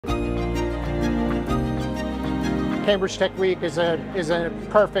Cambridge Tech Week is a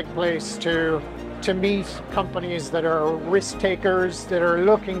perfect place to meet companies that are risk takers, that are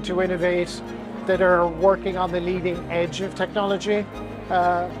looking to innovate, that are working on the leading edge of technology.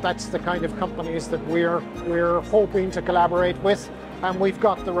 That's the kind of companies that we're hoping to collaborate with, and we've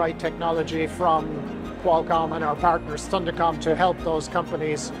got the right technology from Qualcomm and our partners Thundercom to help those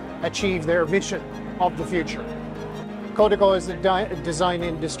companies achieve their vision of the future. Codigo is a design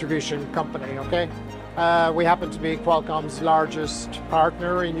and distribution company, okay? We happen to be Qualcomm's largest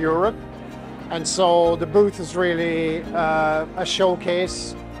partner in Europe, and so the booth is really a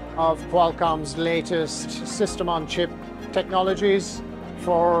showcase of Qualcomm's latest system-on-chip technologies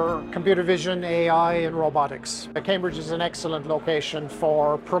for computer vision, AI, and robotics. Cambridge is an excellent location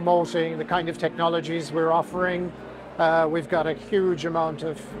for promoting the kind of technologies we're offering. We've got a huge amount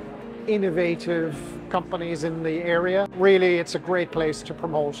of innovative companies in the area. Really, it's a great place to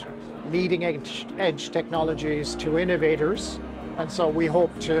promote leading edge technologies to innovators. And so we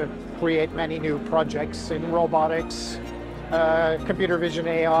hope to create many new projects in robotics, computer vision,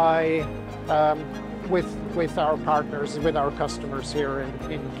 AI, with our partners, with our customers here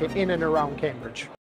in and around Cambridge.